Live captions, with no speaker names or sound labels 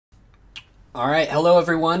All right, hello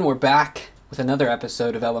everyone. We're back with another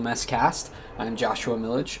episode of LMScast. I'm Joshua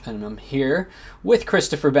Millage, and I'm here with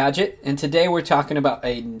Christopher Badgett. And today we're talking about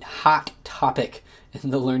a hot topic in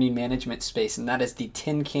the learning management space, and that is the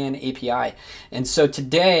Tin Can API. And so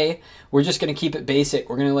today we're just going to keep it basic.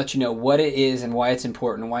 We're going to let you know what it is and why it's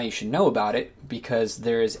important and why you should know about it, because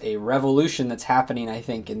there is a revolution that's happening, I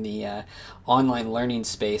think, in the online learning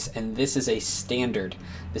space, and this is a standard.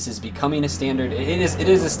 This is becoming a standard. It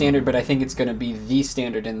is a standard, but I think it's going to be the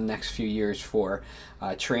standard in the next few years for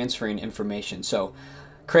transferring information. So,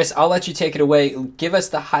 Chris, I'll let you take it away. Give us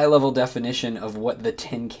the high-level definition of what the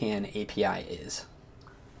Tin Can API is.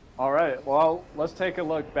 All right, well, let's take a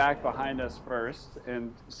look back behind us first.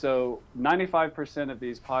 And so 95% of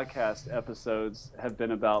these podcast episodes have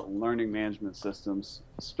been about learning management systems,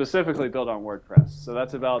 specifically built on WordPress. So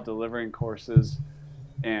that's about delivering courses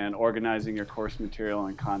and organizing your course material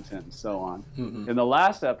and content and so on. In the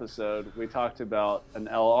last episode, we talked about an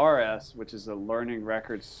LRS, which is a learning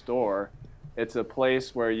record store. It's a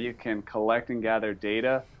place where you can collect and gather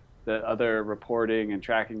data that other reporting and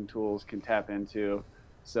tracking tools can tap into,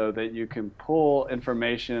 so that you can pull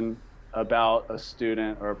information about a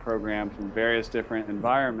student or a program from various different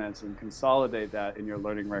environments and consolidate that in your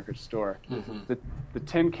learning record store. The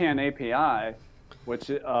Tin Can API,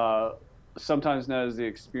 which sometimes known as the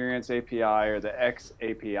Experience API or the X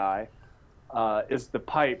API, is the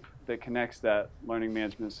pipe that connects that learning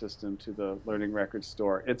management system to the learning record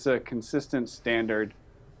store. It's a consistent standard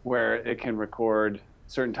where it can record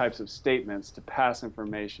certain types of statements to pass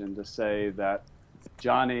information to say that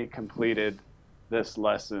Johnny completed this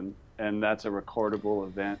lesson, and that's a recordable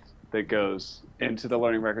event that goes into the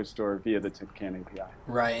learning record store via the Tin Can API.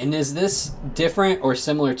 Right, and is this different or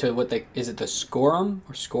similar to what is it the Scorum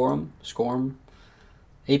or Scorum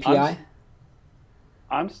API?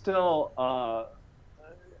 I'm still the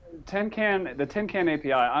Tin Can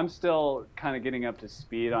API. I'm still kind of getting up to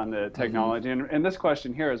speed on the technology, and this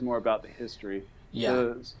question here is more about the history. Yeah.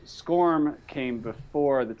 The SCORM came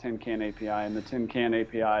before the Tin Can API, and the Tin Can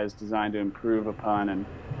API is designed to improve upon and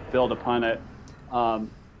build upon it.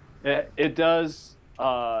 It lifts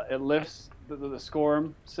the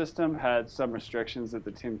SCORM system had some restrictions that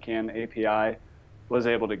the Tin Can API was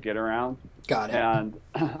able to get around. Got it. And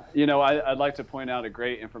I'd like to point out a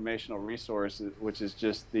great informational resource, which is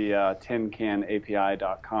just the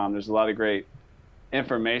tincanapi.com. There's a lot of great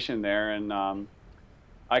information there, and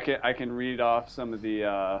I can read off some of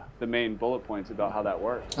the main bullet points about how that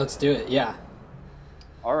works. Let's do it. Yeah.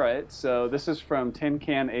 All right. So this is from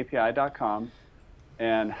tincanapi.com.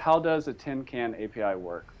 And how does a Tin Can API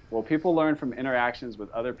work? Well, people learn from interactions with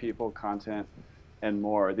other people, content, and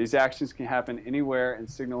more. These actions can happen anywhere and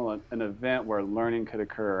signal an event where learning could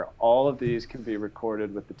occur. All of these can be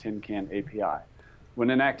recorded with the Tin Can API. When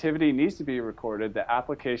an activity needs to be recorded, the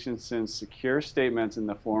application sends secure statements in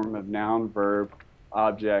the form of noun, verb,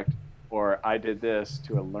 object, or I did this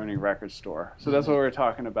to a learning record store. So that's what we're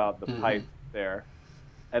talking about, the pipe there.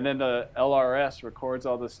 And then the LRS records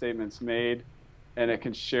all the statements made, and it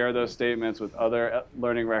can share those statements with other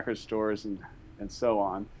learning record stores and so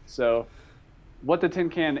on. So what the Tin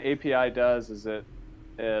Can API does is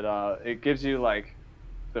it gives you like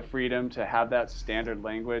the freedom to have that standard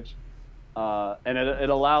language, and it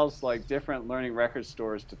allows like different learning record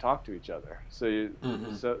stores to talk to each other. So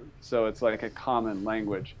so it's like a common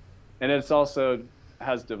language, and it's also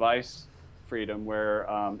has device freedom where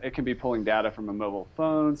it can be pulling data from a mobile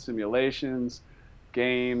phone, simulations,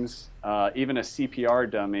 games, even a CPR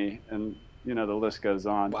dummy, and the list goes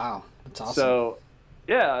on. Wow, that's awesome. So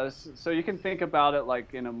yeah, so you can think about it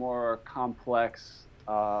like in a more complex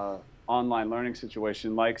online learning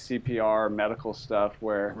situation, like CPR, medical stuff,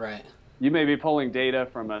 where you may be pulling data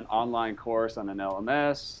from an online course on an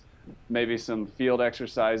LMS, maybe some field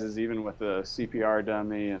exercises, even with a CPR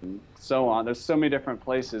dummy, and so on. There's so many different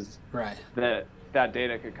places that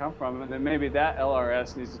data could come from, and then maybe that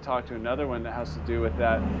LRS needs to talk to another one that has to do with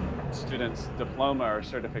that student's diploma or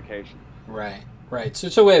certification. Right. So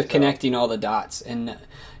it's a way of connecting all the dots, and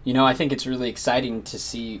I think it's really exciting to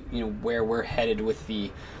see where we're headed with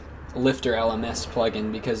the lifterLMS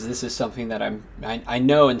plugin, because this is something that I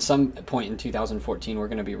know in some point in 2014 we're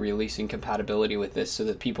going to be releasing compatibility with this, so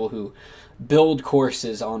that people who build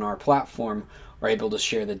courses on our platform are able to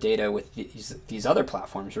share the data with these other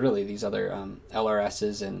platforms, really these other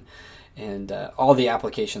LRSs and all the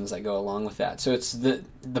applications that go along with that. So it's the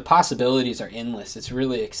possibilities are endless. It's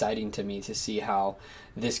really exciting to me to see how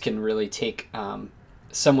this can really take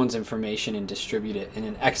someone's information and distribute it in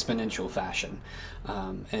an exponential fashion.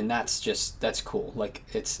 And that's cool. Like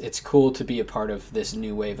it's cool to be a part of this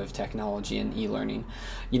new wave of technology and e-learning,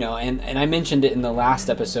 and I mentioned it in the last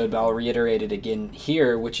episode, but I'll reiterate it again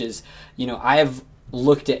here, which is, I have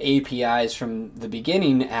looked at APIs from the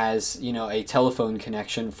beginning as, a telephone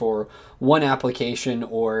connection for one application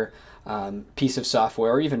or piece of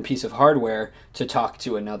software or even piece of hardware to talk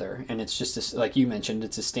to another. And it's just, like you mentioned,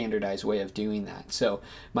 it's a standardized way of doing that. So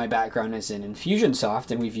my background is in Infusionsoft,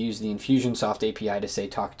 and we've used the Infusionsoft API to, say,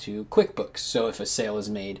 talk to QuickBooks. So if a sale is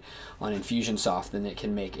made on Infusionsoft, then it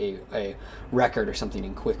can make a record or something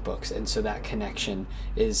in QuickBooks. And so that connection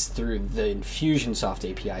is through the Infusionsoft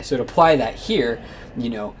API. So to apply that here,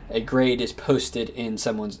 a grade is posted in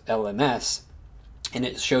someone's LMS, and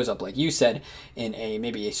it shows up, like you said, in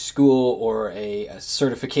maybe a school or a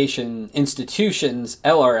certification institution's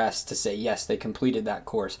LRS to say, yes, they completed that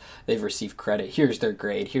course, they've received credit, here's their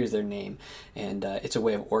grade, here's their name, and it's a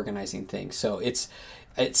way of organizing things. So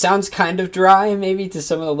it sounds kind of dry maybe to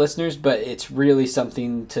some of the listeners, but it's really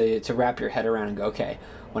something to wrap your head around and go, okay,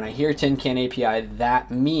 when I hear Tin Can API, that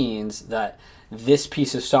means that this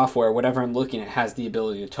piece of software, whatever I'm looking at, has the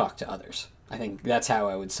ability to talk to others. I think that's how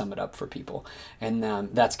I would sum it up for people. And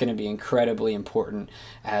that's going to be incredibly important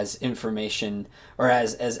as information, or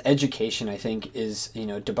as education, I think, is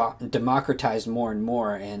democratized more and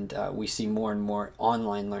more, and we see more and more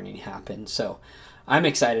online learning happen. So I'm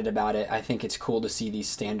excited about it. I think it's cool to see these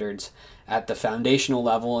standards at the foundational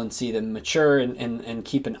level and see them mature and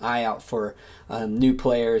keep an eye out for new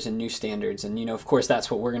players and new standards. And, of course,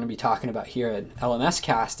 that's what we're going to be talking about here at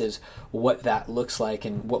LMScast, is what that looks like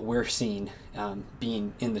and what we're seeing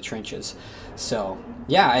being in the trenches. So,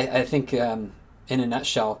 yeah, I think in a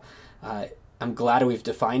nutshell, I'm glad we've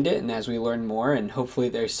defined it. And as we learn more, and hopefully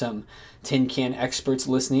there's some Tin Can experts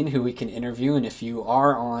listening who we can interview. And if you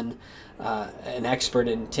are on an expert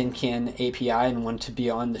in Tin Can API and want to be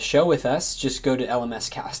on the show with us, just go to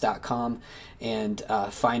LMScast.com and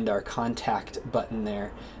find our contact button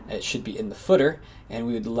there. It should be in the footer, and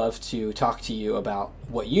we would love to talk to you about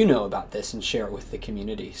what you know about this and share it with the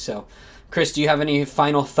community. So, Chris, do you have any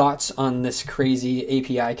final thoughts on this crazy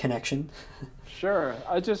API connection? Sure.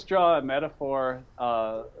 I just draw a metaphor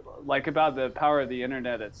like about the power of the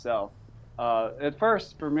internet itself. At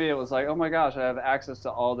first, for me, it was like, oh my gosh, I have access to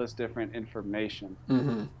all this different information.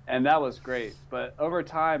 Mm-hmm. And that was great. But over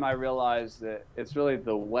time, I realized that it's really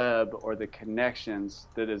the web or the connections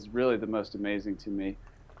that is really the most amazing to me.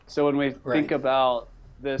 So when we think about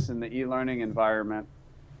this in the e-learning environment,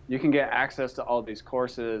 you can get access to all these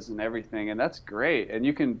courses and everything, and that's great. And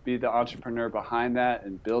you can be the entrepreneur behind that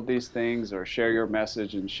and build these things, or share your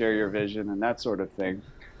message and share your vision and that sort of thing.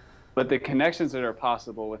 But the connections that are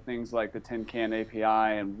possible with things like the Tin Can API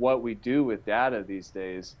and what we do with data these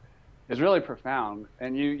days is really profound.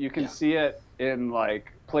 And you can see it in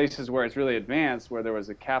like places where it's really advanced, where there was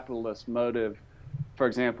a capitalist motive. For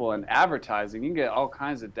example, in advertising, you can get all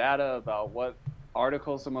kinds of data about what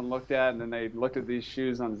article someone looked at, and then they looked at these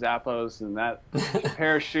shoes on Zappos, and that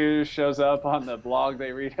pair of shoes shows up on the blog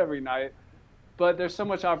they read every night. But there's so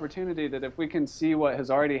much opportunity that if we can see what has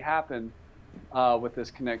already happened with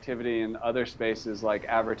this connectivity in other spaces like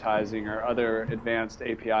advertising or other advanced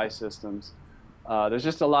API systems, there's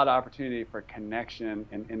just a lot of opportunity for connection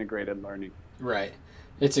and integrated learning. Right.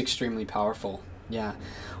 It's extremely powerful. Yeah.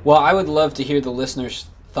 Well, I would love to hear the listeners'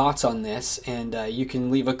 thoughts on this, and you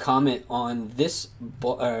can leave a comment on this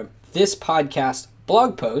podcast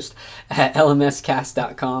blog post at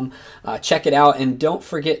lmscast.com. Check it out, and don't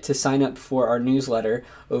forget to sign up for our newsletter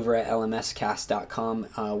over at lmscast.com.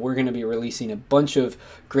 We're going to be releasing a bunch of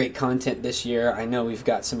great content this year. I know we've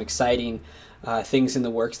got some exciting things in the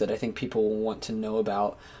works that I think people will want to know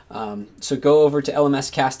about. So go over to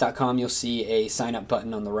lmscast.com. You'll see a sign up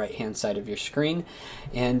button on the right hand side of your screen.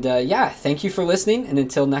 And yeah, thank you for listening. And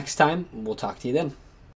until next time, we'll talk to you then.